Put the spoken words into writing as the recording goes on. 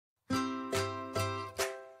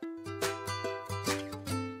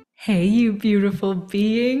Hey, you beautiful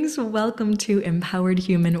beings. Welcome to Empowered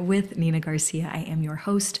Human with Nina Garcia. I am your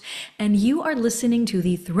host, and you are listening to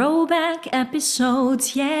the throwback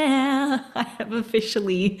episodes. Yeah, I have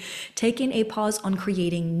officially taken a pause on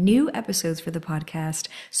creating new episodes for the podcast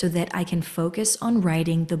so that I can focus on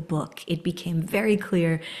writing the book. It became very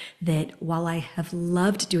clear that while I have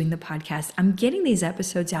loved doing the podcast, I'm getting these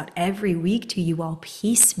episodes out every week to you all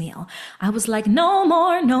piecemeal. I was like, no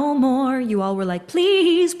more, no more. You all were like,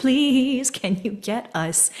 please, please, can you get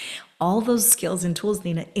us all those skills and tools,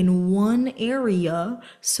 Nina, in one area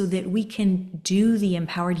so that we can do the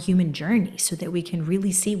empowered human journey, so that we can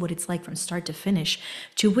really see what it's like from start to finish?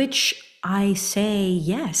 To which I say,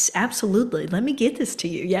 yes, absolutely. Let me get this to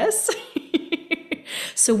you. Yes.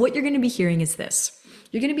 So what you're going to be hearing is this.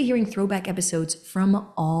 You're going to be hearing throwback episodes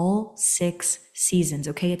from all 6 seasons,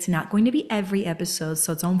 okay? It's not going to be every episode,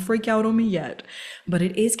 so don't freak out on me yet. But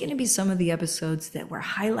it is going to be some of the episodes that were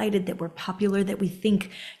highlighted, that were popular, that we think,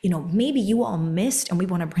 maybe you all missed and we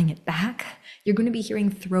want to bring it back. You're going to be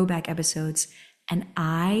hearing throwback episodes, and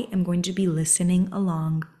I am going to be listening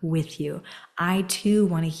along with you. I too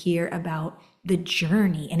want to hear about the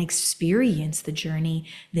journey and experience the journey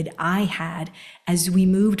that I had as we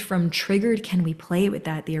moved from Triggered, Can We Play With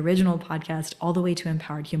That, the original podcast, all the way to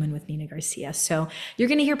Empowered Human with Nina Garcia. So you're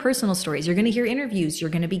going to hear personal stories. You're going to hear interviews.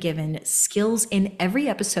 You're going to be given skills in every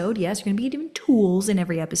episode. Yes, you're going to be given tools in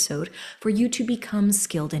every episode for you to become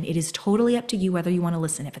skilled in. It is totally up to you whether you want to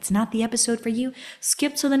listen. If it's not the episode for you,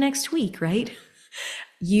 skip to the next week, right?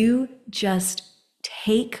 You just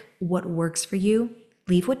take what works for you,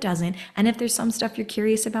 leave what doesn't. And if there's some stuff you're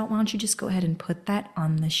curious about, why don't you just go ahead and put that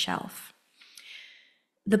on the shelf?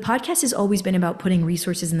 The podcast has always been about putting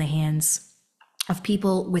resources in the hands of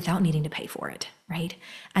people without needing to pay for it, right?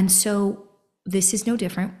 And so this is no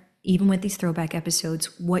different. Even with these throwback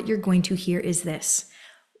episodes, what you're going to hear is this.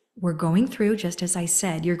 We're going through, just as I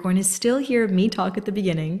said, you're going to still hear me talk at the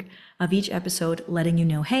beginning of each episode, letting you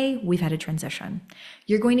know, hey, we've had a transition.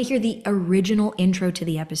 You're going to hear the original intro to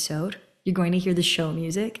the episode. You're going to hear the show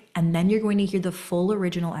music, and then you're going to hear the full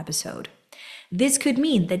original episode. This could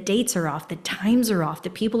mean that dates are off, that times are off,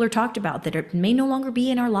 that people are talked about, that it may no longer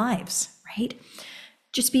be in our lives, right?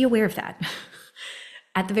 Just be aware of that.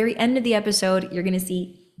 At the very end of the episode, you're going to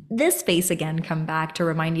see this face again come back to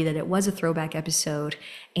remind you that it was a throwback episode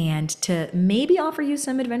and to maybe offer you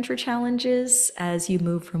some adventure challenges as you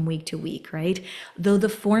move from week to week, right? Though the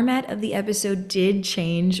format of the episode did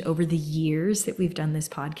change over the years that we've done this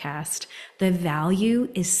podcast, the value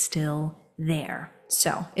is still there.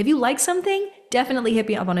 So if you like something, definitely hit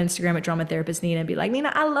me up on Instagram at Drama Therapist Nina and be like,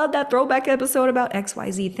 Nina, I love that throwback episode about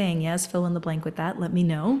XYZ thing. Yes, fill in the blank with that. Let me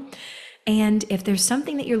know. And if there's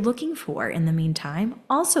something that you're looking for in the meantime,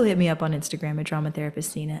 also hit me up on Instagram at Drama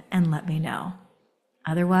Therapist Nina and let me know.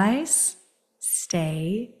 Otherwise,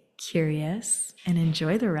 stay curious and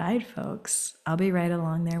enjoy the ride, folks. I'll be right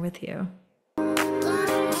along there with you.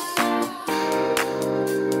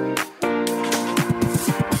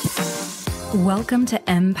 Welcome to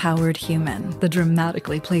Empowered Human, the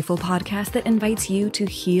dramatically playful podcast that invites you to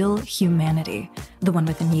heal humanity, the one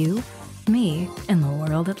within you, me, and the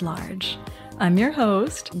world at large. I'm your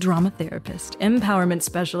host, drama therapist, empowerment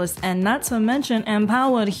specialist, and not to mention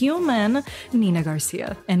empowered human, Nina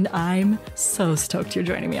Garcia, and I'm so stoked you're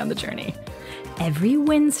joining me on the journey. Every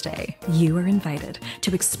Wednesday, you are invited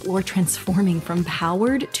to explore transforming from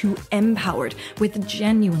powered to empowered with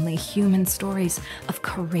genuinely human stories of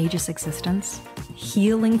courageous existence,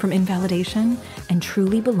 healing from invalidation, and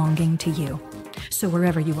truly belonging to you. So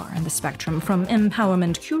wherever you are on the spectrum, from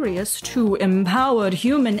empowerment curious to empowered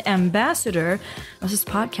human ambassador, this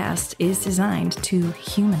podcast is designed to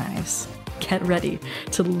humanize. Get ready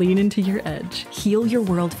to lean into your edge, heal your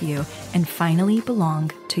worldview, and finally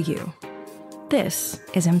belong to you. This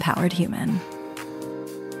is Empowered Human.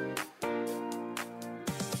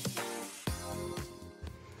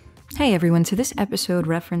 Hey everyone, so this episode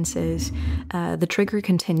references the trigger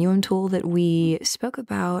continuum tool that we spoke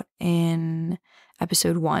about in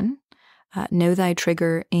episode 1, Know Thy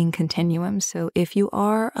Trigger in Continuum. So if you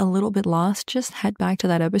are a little bit lost, just head back to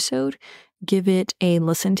that episode, give it a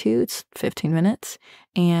listen to. It's 15 minutes,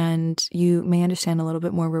 and you may understand a little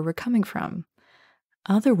bit more where we're coming from.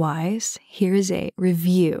 Otherwise, here is a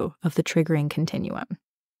review of the triggering continuum.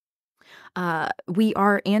 We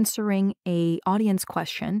are answering a audience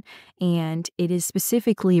question, and it is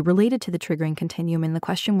specifically related to the triggering continuum. And the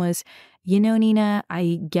question was, Nina,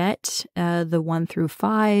 I get the 1 through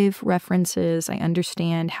 5 references. I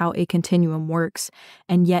understand how a continuum works,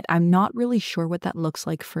 and yet I'm not really sure what that looks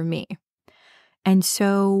like for me. And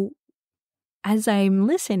so as I'm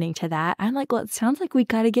listening to that, I'm like, well, it sounds like we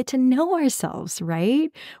got to get to know ourselves,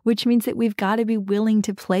 right? Which means that we've got to be willing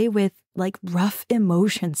to play with like rough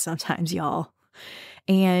emotions sometimes, y'all.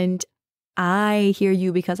 And I hear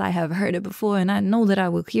you because I have heard it before and I know that I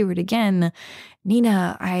will hear it again.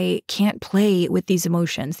 Nina, I can't play with these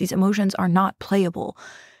emotions. These emotions are not playable.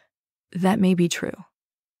 That may be true.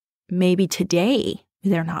 Maybe today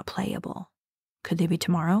they're not playable. Could they be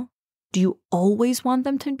tomorrow? Do you always want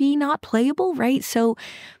them to be not playable, right? So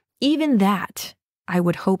even that, I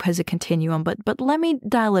would hope, has a continuum, but let me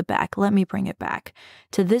dial it back. Let me bring it back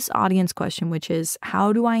to this audience question, which is,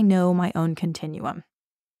 how do I know my own continuum?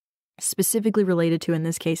 Specifically related to, in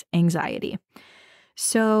this case, anxiety.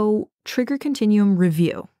 So trigger continuum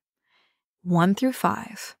review, 1 through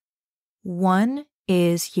 5. 1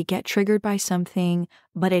 is you get triggered by something,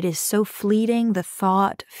 but it is so fleeting, the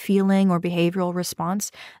thought, feeling, or behavioral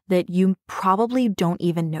response, that you probably don't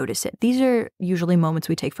even notice it. These are usually moments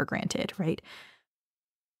we take for granted, right?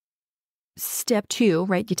 Step 2,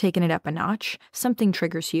 right? You're taking it up a notch. Something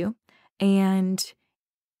triggers you, and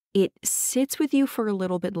it sits with you for a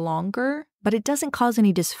little bit longer, but it doesn't cause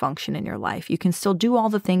any dysfunction in your life. You can still do all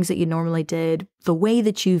the things that you normally did the way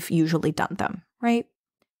that you've usually done them, right?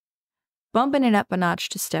 Bumping it up a notch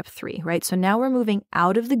to step 3, right? So now we're moving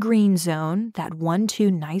out of the green zone, that 1, 2,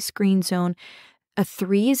 nice green zone. A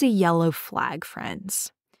 3 is a yellow flag,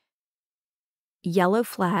 friends. Yellow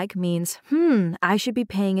flag means, I should be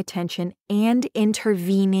paying attention and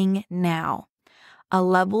intervening now. A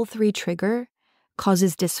level 3 trigger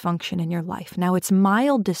causes dysfunction in your life. Now, it's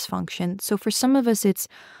mild dysfunction. So for some of us, it's,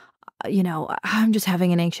 I'm just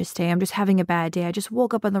having an anxious day. I'm just having a bad day. I just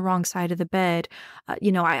woke up on the wrong side of the bed.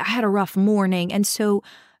 I had a rough morning. And so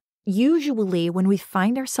usually when we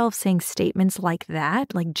find ourselves saying statements like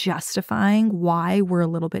that, like justifying why we're a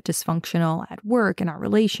little bit dysfunctional at work, in our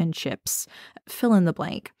relationships, fill in the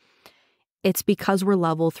blank, it's because we're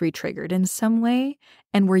level 3 triggered in some way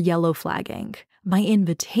and we're yellow flagging. My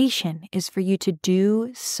invitation is for you to do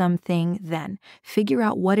something then. Figure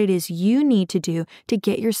out what it is you need to do to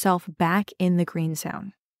get yourself back in the green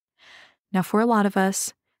zone. Now, for a lot of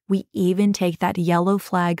us, we even take that yellow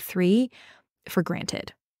flag 3 for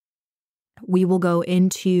granted. We will go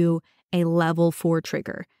into a level 4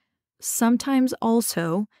 trigger. Sometimes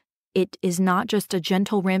also, it is not just a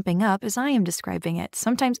gentle ramping up as I am describing it.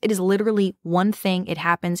 Sometimes it is literally one thing, it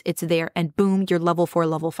happens, it's there, and boom, you're level 4,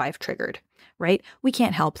 level 5 triggered, right? We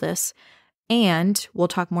can't help this. And we'll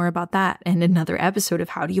talk more about that in another episode of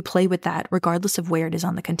how do you play with that, regardless of where it is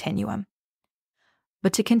on the continuum.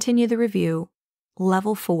 But to continue the review,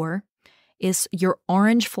 level 4 is your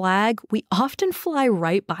orange flag. We often fly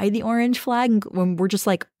right by the orange flag when we're just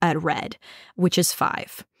like at red, which is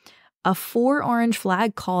 5. A 4 orange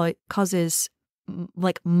flag causes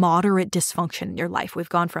like moderate dysfunction in your life. We've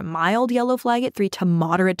gone from mild yellow flag at 3 to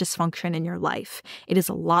moderate dysfunction in your life. It is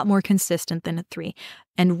a lot more consistent than a 3.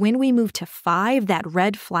 And when we move to 5, that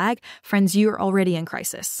red flag, friends, you're already in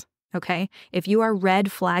crisis. Okay? If you are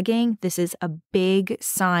red flagging, this is a big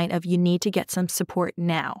sign of you need to get some support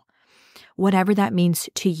now, whatever that means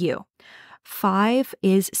to you. 5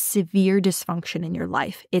 is severe dysfunction in your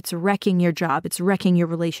life. It's wrecking your job. It's wrecking your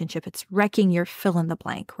relationship. It's wrecking your fill in the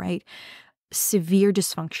blank, right? Severe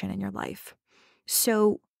dysfunction in your life.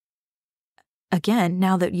 So again,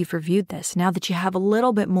 now that you've reviewed this, now that you have a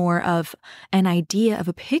little bit more of an idea of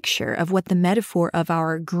a picture of what the metaphor of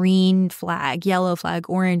our green flag, yellow flag,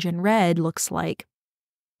 orange, and red looks like,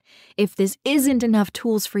 if this isn't enough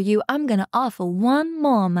tools for you, I'm going to offer one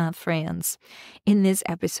more, my friends, in this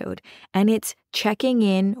episode, and it's checking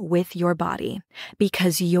in with your body,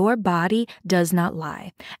 because your body does not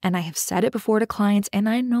lie. And I have said it before to clients, and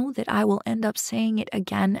I know that I will end up saying it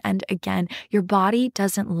again and again. Your body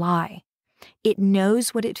doesn't lie. It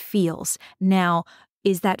knows what it feels. Now,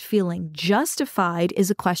 is that feeling justified is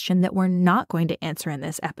a question that we're not going to answer in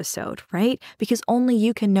this episode, right? Because only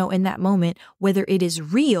you can know in that moment whether it is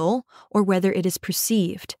real or whether it is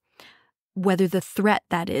perceived, whether the threat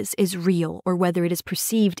that is real or whether it is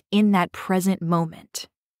perceived in that present moment.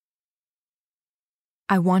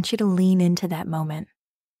 I want you to lean into that moment.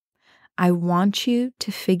 I want you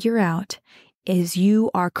to figure out, as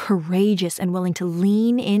you are courageous and willing to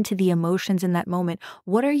lean into the emotions in that moment,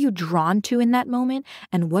 what are you drawn to in that moment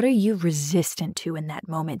and what are you resistant to in that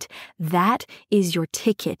moment? That is your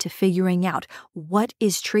ticket to figuring out what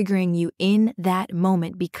is triggering you in that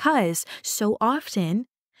moment, because so often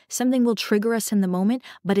something will trigger us in the moment,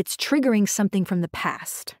 but it's triggering something from the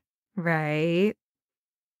past, right?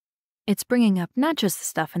 It's bringing up not just the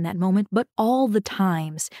stuff in that moment, but all the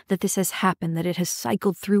times that this has happened, that it has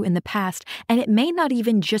cycled through in the past. And it may not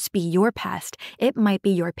even just be your past. It might be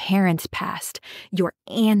your parents' past, your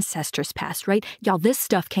ancestors' past, right? Y'all, this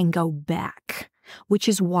stuff can go back, which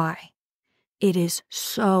is why it is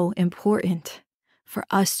so important for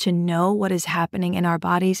us to know what is happening in our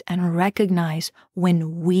bodies and recognize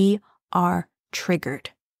when we are triggered.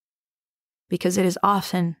 Because it is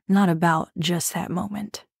often not about just that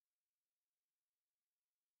moment.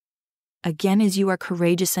 Again, as you are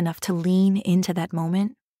courageous enough to lean into that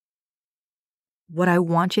moment, what I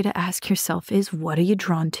want you to ask yourself is, what are you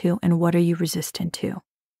drawn to and what are you resistant to?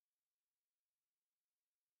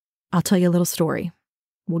 I'll tell you a little story.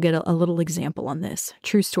 We'll get a little example on this.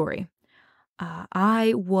 True story.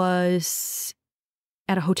 I was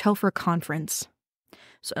at a hotel for a conference.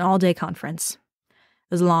 So an all-day conference.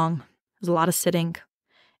 It was long. There was a lot of sitting.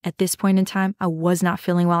 At this point in time, I was not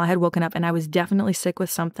feeling well. I had woken up and I was definitely sick with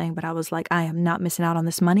something, but I was like, I am not missing out on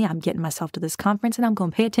this money. I'm getting myself to this conference and I'm going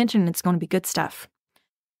to pay attention and it's going to be good stuff.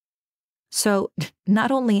 So not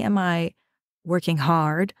only am I working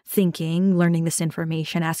hard, thinking, learning this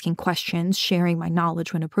information, asking questions, sharing my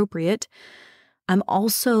knowledge when appropriate, I'm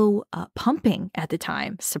also pumping at the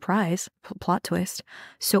time. Surprise, plot twist.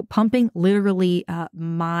 So pumping literally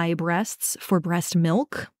my breasts for breast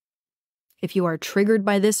milk. If you are triggered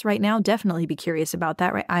by this right now, definitely be curious about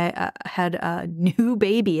that, right? I had a new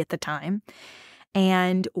baby at the time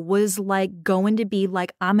and was like going to be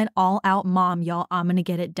like, I'm an all-out mom, y'all. I'm going to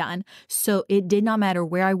get it done. So it did not matter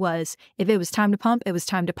where I was. If it was time to pump, it was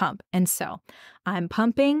time to pump. And so I'm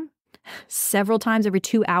pumping several times every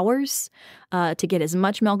 2 hours to get as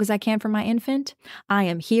much milk as I can for my infant. I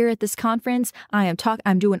am here at this conference.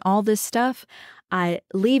 I'm doing all this stuff. I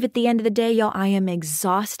leave at the end of the day, y'all. I am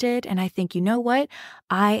exhausted. And I think, you know what?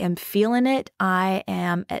 I am feeling it. I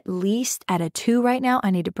am at least at a 2 right now.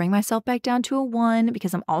 I need to bring myself back down to a 1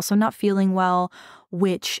 because I'm also not feeling well,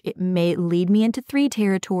 which it may lead me into 3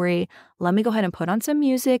 territory. Let me go ahead and put on some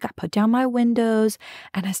music. I put down my windows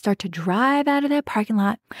and I start to drive out of that parking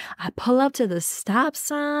lot. I pull up to the stop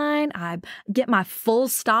sign. I get my full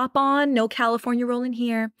stop on. No California rolling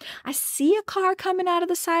here. I see a car coming out of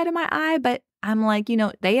the side of my eye, but I'm like,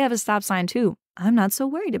 they have a stop sign too. I'm not so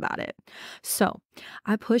worried about it. So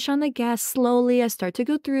I push on the gas slowly. I start to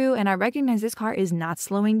go through and I recognize this car is not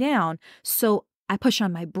slowing down. So I push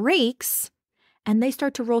on my brakes and they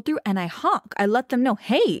start to roll through and I honk. I let them know,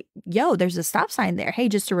 hey, yo, there's a stop sign there. Hey,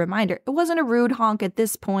 just a reminder. It wasn't a rude honk at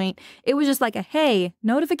this point. It was just like a, hey,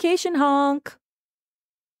 notification honk.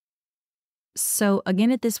 So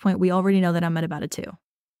again, at this point, we already know that I'm at about a 2.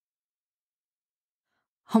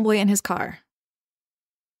 Homeboy in his car.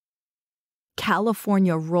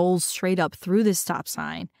 California rolls straight up through this stop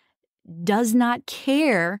sign, does not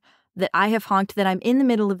care that I have honked, that I'm in the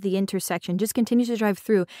middle of the intersection, just continues to drive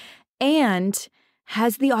through, and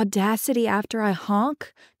has the audacity after I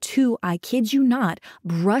honk to, I kid you not,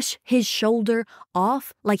 brush his shoulder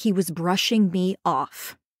off like he was brushing me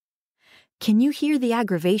off. Can you hear the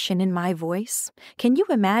aggravation in my voice? Can you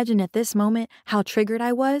imagine at this moment how triggered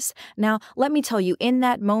I was? Now, let me tell you, in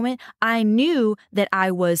that moment, I knew that I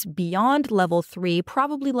was beyond level 3,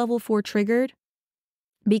 probably level 4 triggered,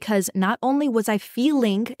 because not only was I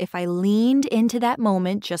feeling, if I leaned into that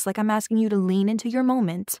moment, just like I'm asking you to lean into your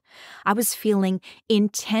moment, I was feeling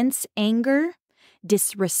intense anger,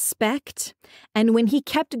 disrespect, and when he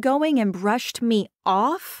kept going and brushed me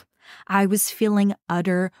off, I was feeling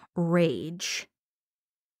utter rage.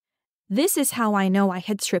 This is how I know I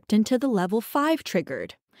had tripped into the level 5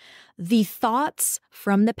 triggered. The thoughts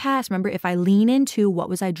from the past, remember, if I lean into what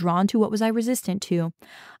was I drawn to, what was I resistant to,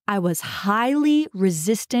 I was highly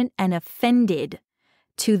resistant and offended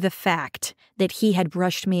to the fact that he had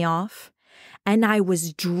brushed me off. And I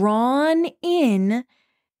was drawn in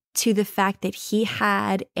to the fact that he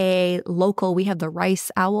had we have the rice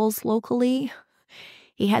owls locally.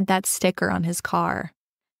 He had that sticker on his car.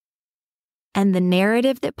 And the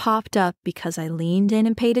narrative that popped up, because I leaned in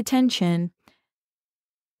and paid attention,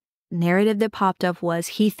 narrative that popped up was,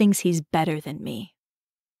 he thinks he's better than me.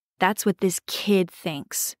 That's what this kid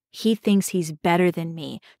thinks. He thinks he's better than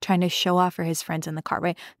me, trying to show off for his friends in the car,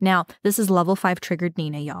 right? Now, this is level 5 triggered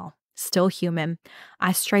Nina, y'all. Still human.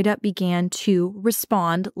 I straight up began to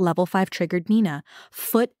respond level 5 triggered Nina.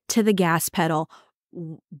 Foot to the gas pedal,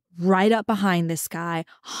 right up behind this guy,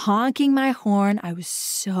 honking my horn. I was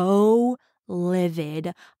so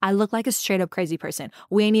livid. I look like a straight up crazy person.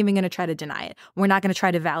 We ain't even going to try to deny it. We're not going to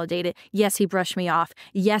try to validate it. Yes, he brushed me off.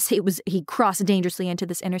 Yes, he crossed dangerously into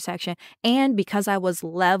this intersection. And because I was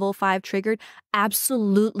level 5 triggered,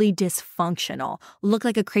 absolutely dysfunctional. Look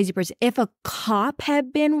like a crazy person. If a cop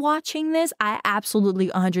had been watching this, I absolutely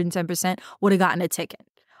 110% would have gotten a ticket.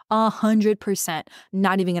 100%.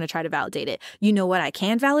 Not even going to try to validate it. You know what I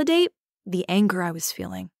can validate? The anger I was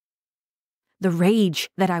feeling. The rage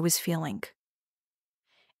that I was feeling.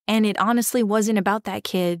 And it honestly wasn't about that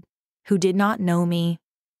kid who did not know me,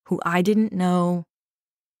 who I didn't know.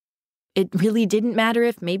 It really didn't matter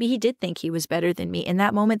if maybe he did think he was better than me. In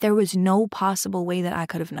that moment, there was no possible way that I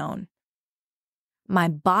could have known. My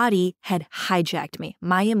body had hijacked me.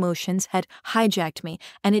 My emotions had hijacked me.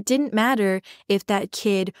 And it didn't matter if that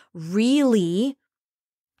kid really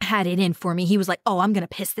had it in for me. He was like, oh, I'm going to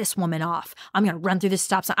piss this woman off. I'm going to run through this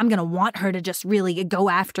stop sign. I'm going to want her to just really go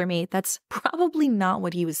after me. That's probably not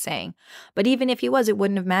what he was saying. But even if he was, it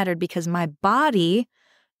wouldn't have mattered because my body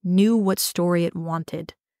knew what story it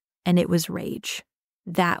wanted, and it was rage.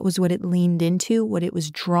 That was what it leaned into, what it was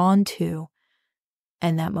drawn to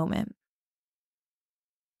in that moment.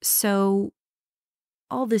 So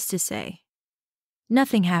all this to say,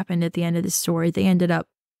 nothing happened at the end of the story. They ended up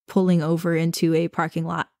pulling over into a parking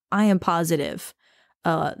lot. I am positive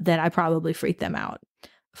that I probably freaked them out.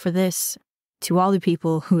 For this, to all the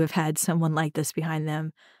people who have had someone like this behind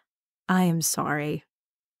them, I am sorry.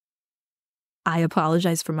 I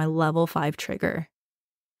apologize for my level 5 trigger.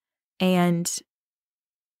 And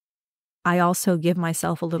I also give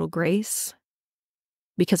myself a little grace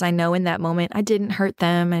because I know in that moment I didn't hurt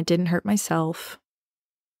them, I didn't hurt myself.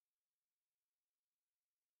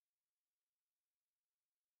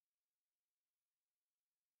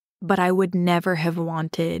 But I would never have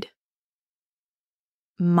wanted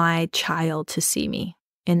my child to see me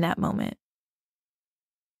in that moment.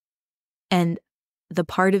 And the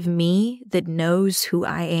part of me that knows who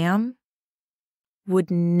I am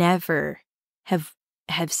would never have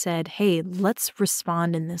said, hey, let's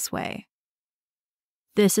respond in this way.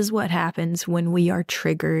 This is what happens when we are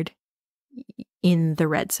triggered in the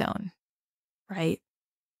red zone, right?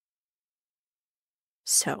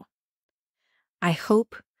 So I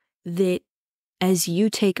hope that as you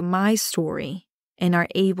take my story and are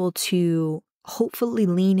able to hopefully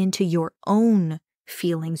lean into your own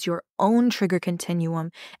feelings, your own trigger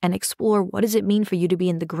continuum, and explore what does it mean for you to be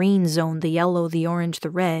in the green zone, the yellow, the orange, the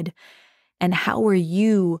red, and how are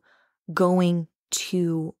you going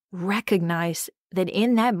to recognize that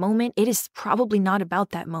in that moment, it is probably not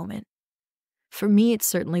about that moment. For me, it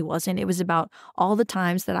certainly wasn't. It was about all the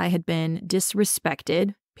times that I had been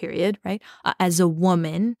disrespected, period, right? As a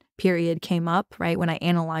woman, period, came up, right? When I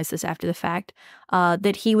analyzed this after the fact,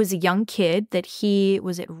 that he was a young kid, that he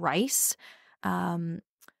was at Rice,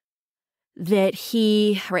 that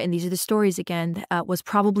he, right, and these are the stories again, was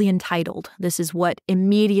probably entitled. This is what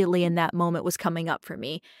immediately in that moment was coming up for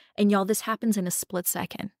me. And y'all, this happens in a split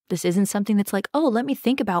second. This isn't something that's like, oh, let me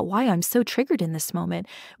think about why I'm so triggered in this moment.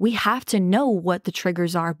 We have to know what the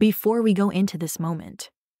triggers are before we go into this moment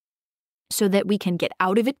so that we can get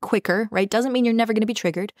out of it quicker, right? Doesn't mean you're never going to be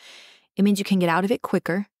triggered. It means you can get out of it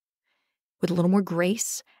quicker with a little more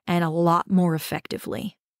grace and a lot more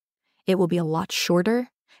effectively. It will be a lot shorter,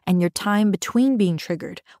 and your time between being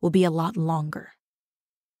triggered will be a lot longer.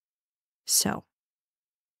 So,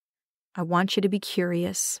 I want you to be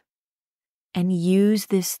curious and use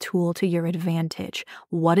this tool to your advantage.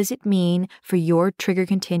 What does it mean for your trigger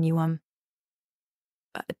continuum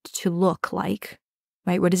to look like?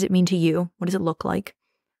 Right? What does it mean to you? What does it look like?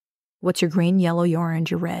 What's your green, yellow, your orange,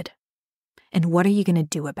 your red? And what are you going to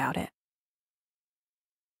do about it?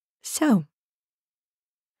 So,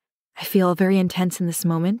 I feel very intense in this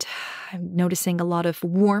moment. I'm noticing a lot of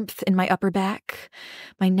warmth in my upper back,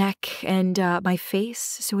 my neck, and my face.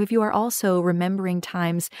 So if you are also remembering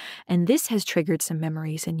times, and this has triggered some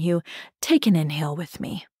memories in you, take an inhale with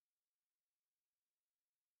me.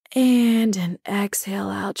 And an exhale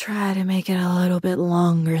out. Try to make it a little bit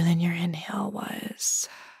longer than your inhale was.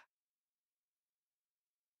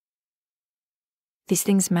 These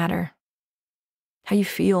things matter. How you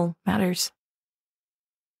feel matters.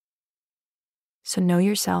 So know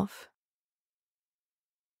yourself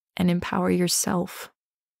and empower yourself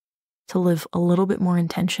to live a little bit more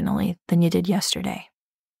intentionally than you did yesterday.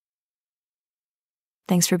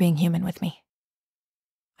 Thanks for being human with me.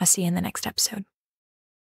 I'll see you in the next episode.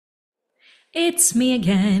 It's me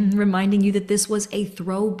again, reminding you that this was a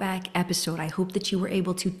throwback episode. I hope that you were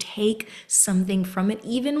able to take something from it,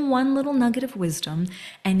 even one little nugget of wisdom,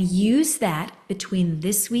 and use that between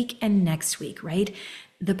this week and next week, right?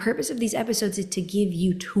 The purpose of these episodes is to give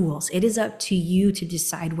you tools. It is up to you to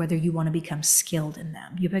decide whether you want to become skilled in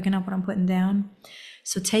them. You picking up what I'm putting down?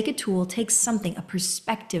 So take a tool, take something, a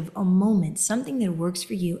perspective, a moment, something that works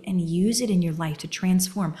for you, and use it in your life to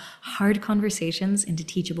transform hard conversations into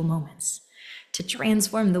teachable moments, to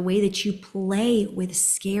transform the way that you play with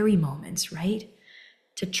scary moments, right?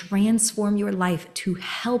 To transform your life, to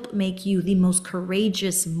help make you the most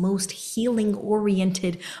courageous, most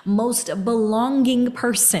healing-oriented, most belonging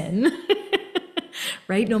person,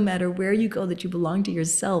 right? No matter where you go, that you belong to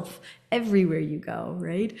yourself everywhere you go,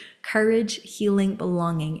 right? Courage, healing,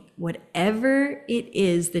 belonging, whatever it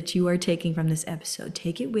is that you are taking from this episode,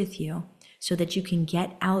 take it with you so that you can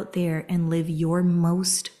get out there and live your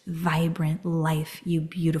most vibrant life, you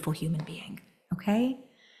beautiful human being, okay?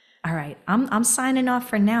 All right, I'm signing off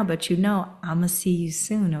for now, but I'm gonna see you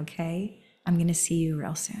soon, okay? I'm gonna see you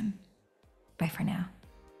real soon. Bye for now.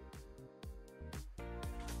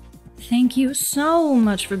 Thank you so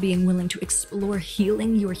much for being willing to explore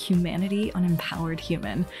healing your humanity on Empowered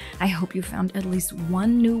Human. I hope you found at least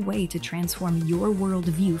one new way to transform your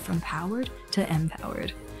worldview from powered to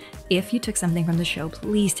empowered. If you took something from the show,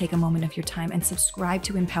 please take a moment of your time and subscribe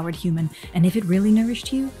to Empowered Human. And if it really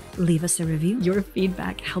nourished you, leave us a review. Your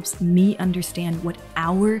feedback helps me understand what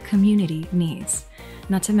our community needs.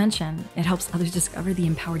 Not to mention, it helps others discover the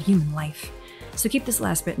empowered human life. So keep this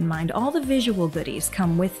last bit in mind. All the visual goodies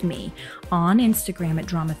come with me on Instagram at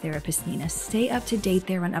Drama Therapist Nina. Stay up to date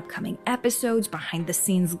there on upcoming episodes, behind the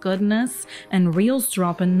scenes goodness, and reels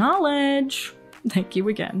dropping knowledge. Thank you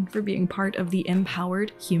again for being part of the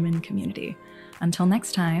empowered human community. Until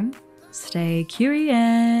next time, stay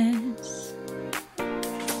curious.